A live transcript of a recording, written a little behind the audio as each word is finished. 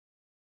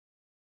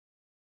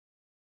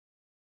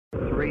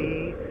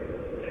3,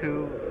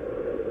 2,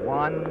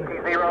 1,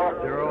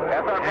 0,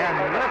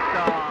 and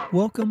liftoff.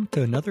 Welcome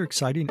to another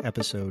exciting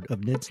episode of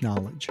NIDS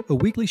Knowledge, a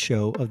weekly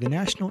show of the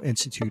National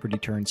Institute for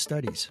Deterrence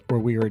Studies, where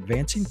we are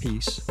advancing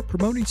peace,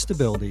 promoting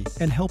stability,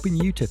 and helping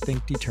you to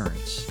think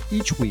deterrence.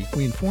 Each week,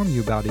 we inform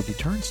you about a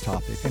deterrence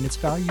topic and its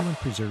value in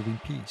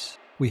preserving peace.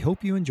 We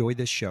hope you enjoy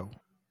this show.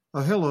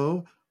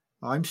 Hello,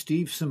 I'm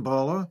Steve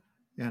Cimbala,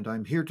 and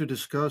I'm here to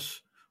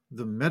discuss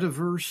the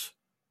Metaverse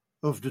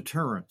of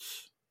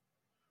Deterrence,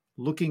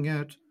 looking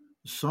at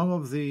some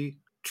of the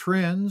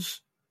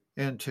trends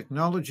and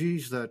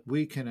technologies that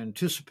we can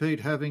anticipate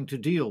having to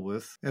deal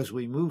with as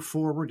we move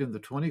forward in the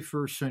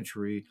 21st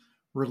century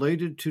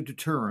related to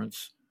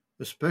deterrence,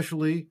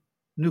 especially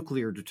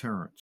nuclear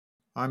deterrence.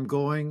 I'm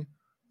going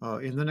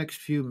in the next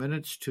few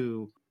minutes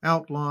to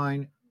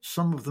outline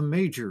some of the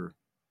major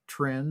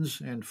trends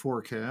and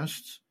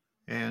forecasts,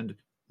 and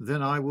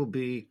then I will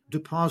be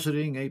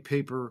depositing a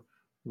paper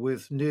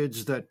with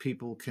NIDS that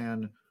people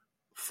can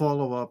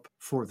follow up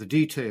for the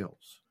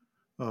details.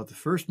 The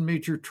first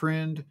major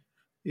trend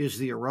is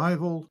the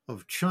arrival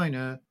of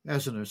China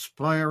as an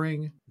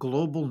aspiring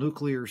global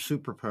nuclear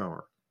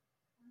superpower.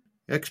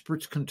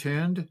 Experts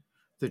contend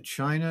that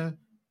China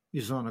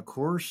is on a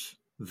course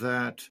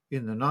that,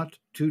 in the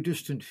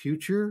not-too-distant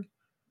future,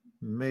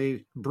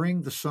 may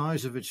bring the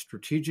size of its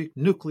strategic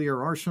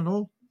nuclear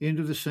arsenal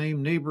into the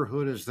same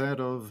neighborhood as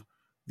that of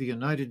the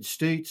United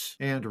States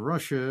and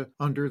Russia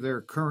under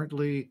their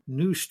currently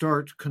New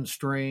START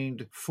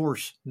constrained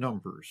force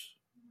numbers.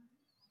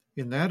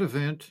 In that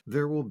event,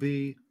 there will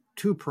be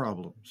two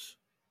problems.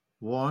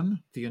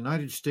 One, the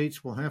United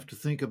States will have to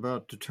think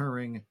about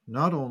deterring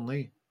not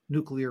only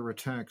nuclear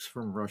attacks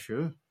from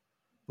Russia,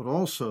 but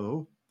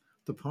also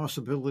the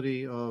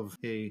possibility of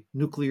a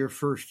nuclear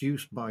first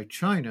use by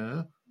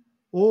China,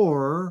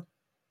 or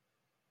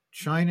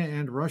China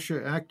and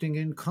Russia acting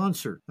in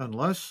concert,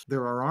 unless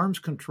there are arms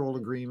control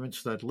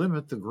agreements that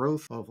limit the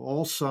growth of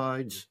all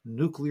sides'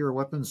 nuclear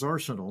weapons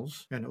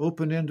arsenals. An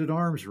open-ended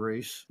arms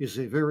race is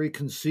a very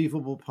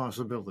conceivable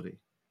possibility.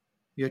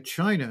 Yet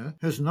China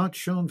has not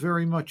shown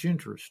very much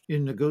interest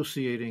in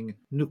negotiating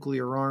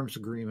nuclear arms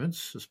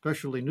agreements,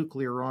 especially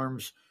nuclear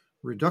arms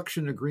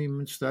reduction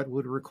agreements that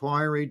would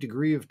require a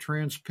degree of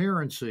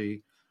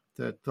transparency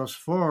that thus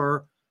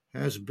far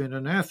has been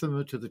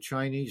anathema to the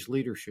Chinese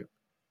leadership.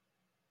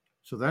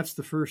 So that's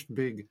the first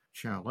big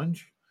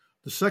challenge.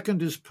 The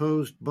second is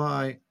posed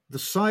by the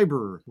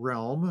cyber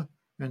realm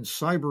and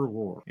cyber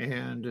war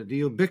and the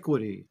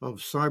ubiquity of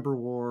cyber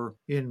war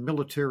in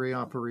military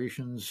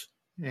operations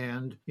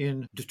and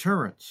in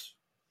deterrence.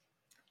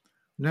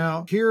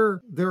 Now,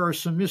 here there are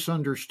some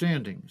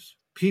misunderstandings.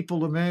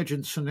 People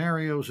imagine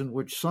scenarios in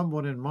which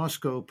someone in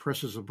Moscow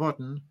presses a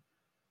button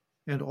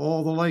and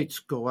all the lights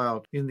go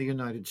out in the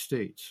United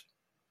States.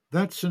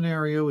 That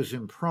scenario is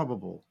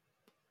improbable.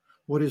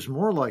 What is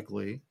more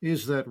likely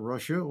is that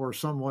Russia or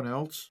someone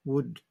else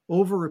would,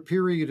 over a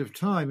period of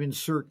time,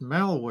 insert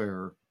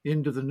malware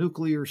into the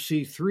nuclear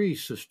C3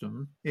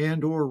 system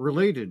and or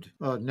related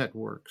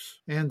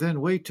networks, and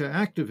then wait to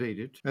activate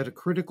it at a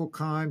critical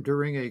time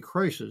during a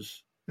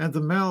crisis, and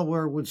the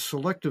malware would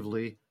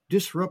selectively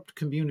disrupt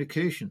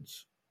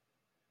communications,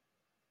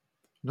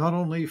 not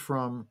only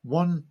from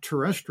one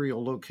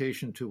terrestrial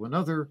location to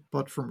another,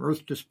 but from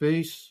Earth to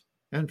space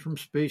and from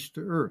space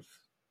to Earth.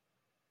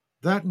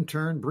 That, in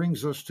turn,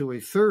 brings us to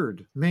a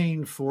third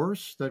main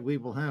force that we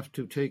will have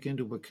to take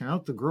into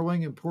account, the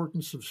growing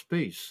importance of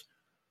space,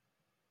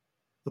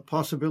 the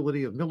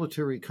possibility of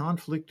military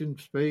conflict in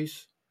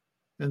space,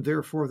 and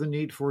therefore the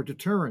need for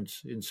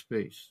deterrence in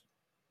space.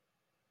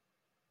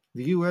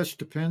 The U.S.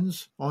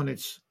 depends on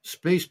its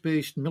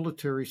space-based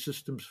military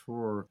systems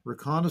for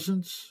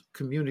reconnaissance,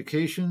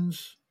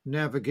 communications,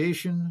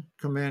 navigation,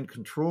 command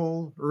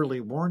control,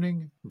 early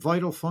warning,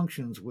 vital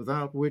functions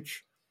without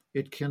which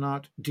it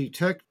cannot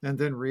detect and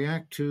then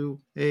react to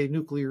a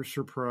nuclear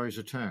surprise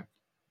attack.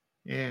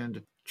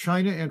 And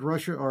China and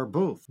Russia are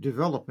both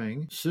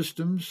developing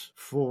systems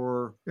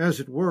for, as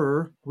it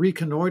were,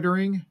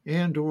 reconnoitering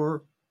and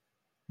or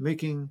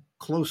making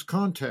close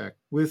contact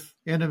with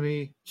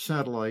enemy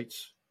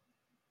satellites.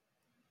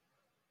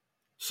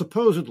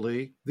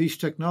 Supposedly, these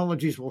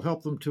technologies will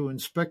help them to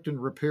inspect and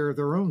repair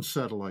their own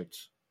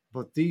satellites,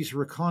 but these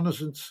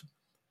reconnaissance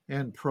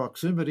and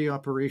proximity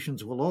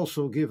operations will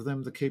also give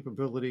them the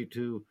capability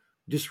to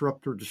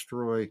disrupt or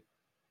destroy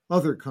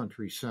other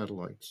countries'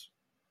 satellites.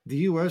 The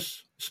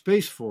U.S.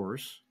 Space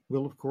Force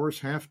will, of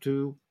course, have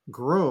to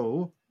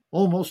grow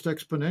almost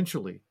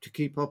exponentially to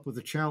keep up with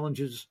the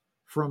challenges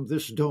from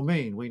this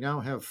domain. We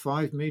now have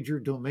 5 major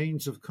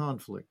domains of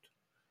conflict: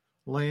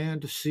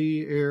 land,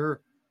 sea,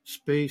 air,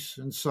 space,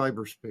 and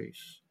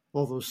cyberspace,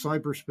 although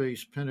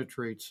cyberspace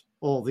penetrates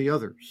all the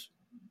others.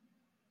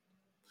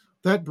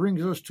 That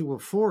brings us to a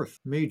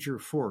fourth major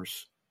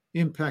force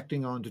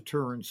impacting on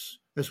deterrence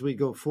as we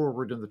go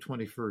forward in the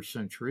 21st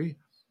century,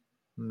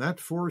 and that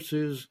force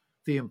is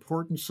the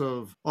importance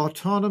of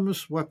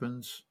autonomous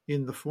weapons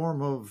in the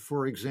form of,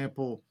 for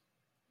example,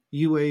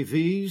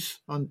 UAVs,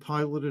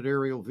 unpiloted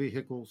aerial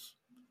vehicles,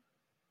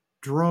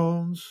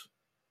 Drones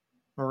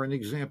are an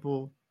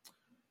example.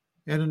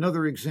 And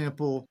another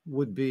example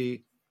would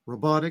be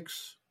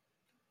robotics.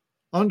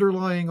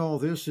 Underlying all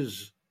this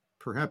is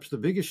perhaps the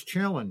biggest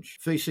challenge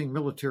facing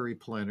military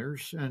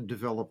planners and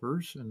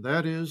developers, and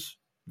that is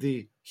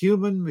the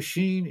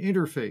human-machine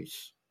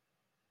interface.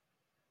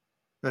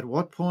 At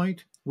what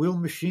point will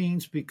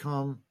machines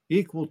become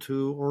equal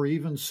to or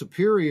even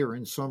superior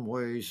in some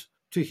ways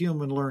to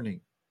human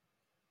learning?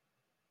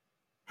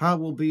 How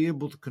will we be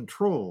able to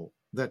control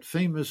that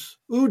famous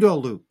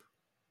OODA loop?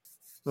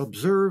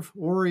 Observe,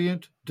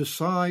 orient,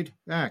 decide,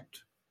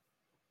 act.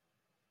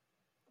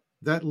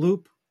 That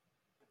loop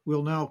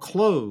will now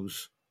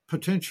close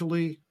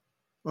potentially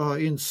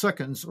in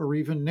seconds or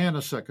even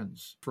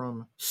nanoseconds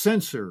from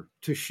sensor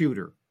to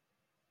shooter.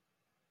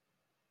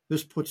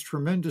 This puts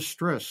tremendous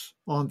stress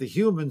on the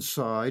human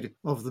side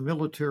of the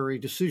military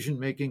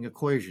decision-making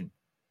equation.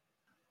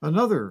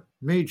 Another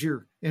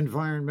major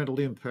environmental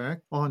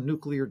impact on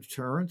nuclear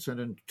deterrence and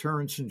in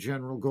deterrence in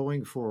general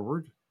going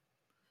forward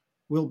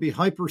will be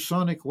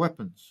hypersonic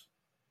weapons.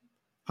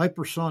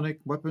 Hypersonic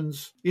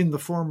weapons in the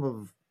form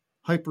of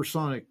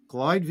hypersonic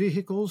glide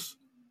vehicles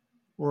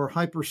or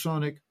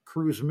hypersonic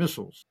cruise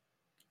missiles.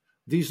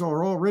 These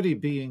are already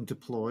being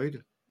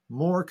deployed.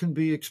 More can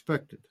be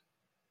expected.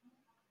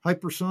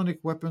 Hypersonic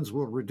weapons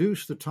will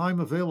reduce the time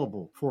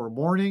available for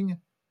warning,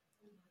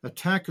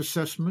 attack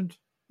assessment,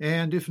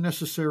 and, if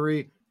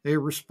necessary, a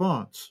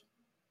response.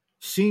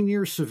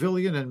 Senior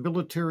civilian and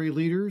military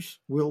leaders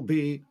will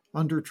be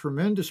under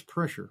tremendous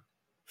pressure,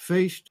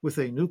 faced with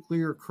a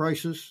nuclear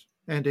crisis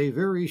and a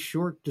very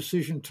short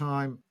decision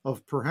time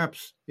of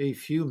perhaps a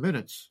few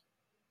minutes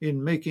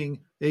in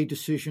making a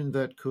decision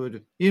that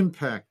could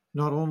impact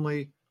not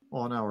only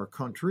on our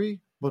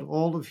country, but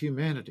all of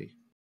humanity.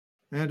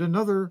 And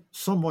another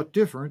somewhat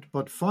different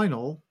but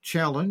final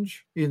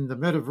challenge in the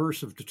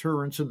metaverse of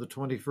deterrence in the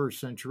 21st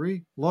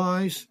century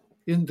lies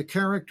in the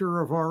character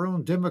of our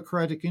own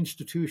democratic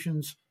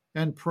institutions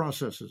and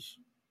processes.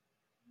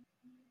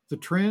 The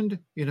trend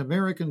in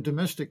American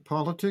domestic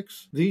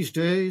politics these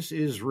days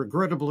is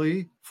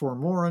regrettably for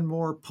more and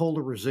more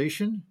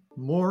polarization,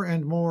 more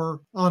and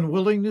more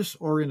unwillingness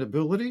or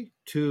inability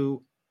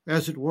to,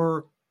 as it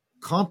were,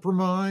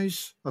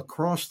 compromise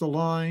across the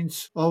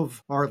lines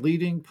of our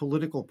leading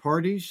political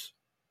parties,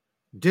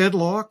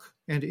 deadlock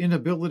and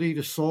inability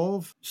to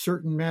solve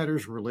certain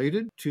matters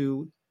related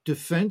to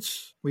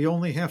defense. We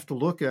only have to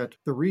look at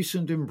the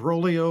recent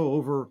imbroglio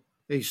over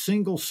a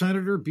single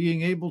senator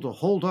being able to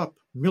hold up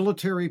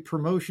military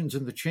promotions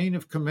in the chain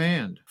of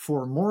command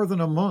for more than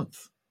a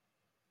month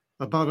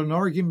about an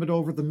argument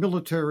over the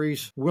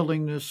military's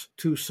willingness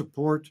to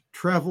support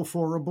travel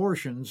for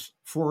abortions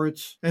for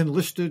its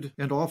enlisted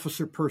and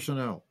officer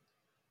personnel.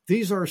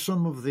 These are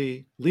some of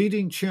the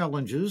leading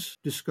challenges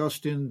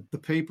discussed in the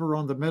paper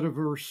on the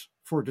Metaverse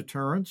for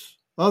Deterrence.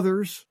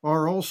 Others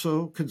are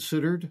also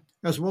considered,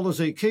 as well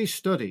as a case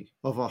study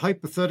of a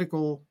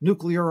hypothetical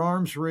nuclear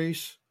arms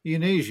race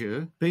in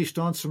Asia based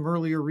on some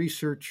earlier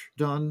research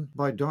done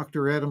by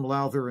Dr. Adam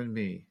Lowther and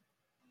me.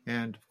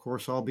 And, of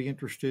course, I'll be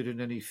interested in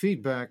any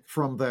feedback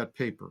from that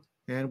paper.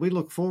 And we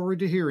look forward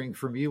to hearing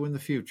from you in the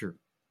future.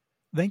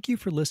 Thank you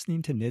for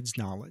listening to NIDS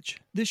Knowledge.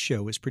 This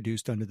show is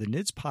produced under the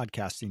NIDS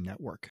Podcasting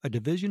Network, a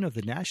division of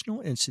the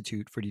National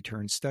Institute for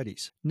Deterrence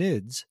Studies.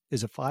 NIDS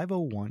is a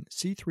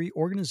 501c3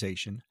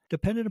 organization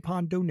dependent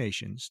upon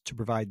donations to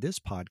provide this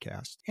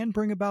podcast and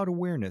bring about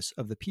awareness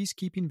of the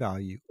peacekeeping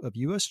value of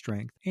U.S.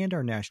 strength and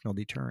our national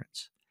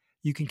deterrence.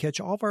 You can catch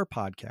all of our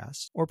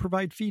podcasts or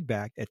provide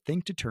feedback at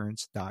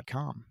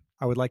thinkdeterrence.com.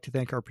 I would like to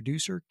thank our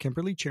producer,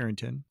 Kimberly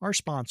Charrington, our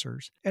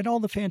sponsors, and all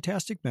the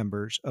fantastic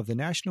members of the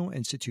National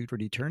Institute for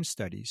Deterrence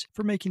Studies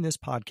for making this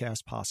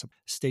podcast possible.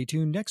 Stay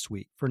tuned next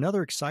week for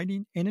another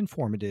exciting and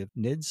informative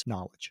NIDS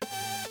Knowledge.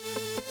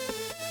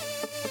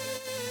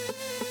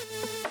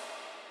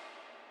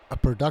 A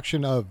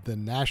production of the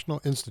National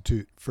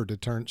Institute for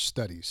Deterrence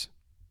Studies.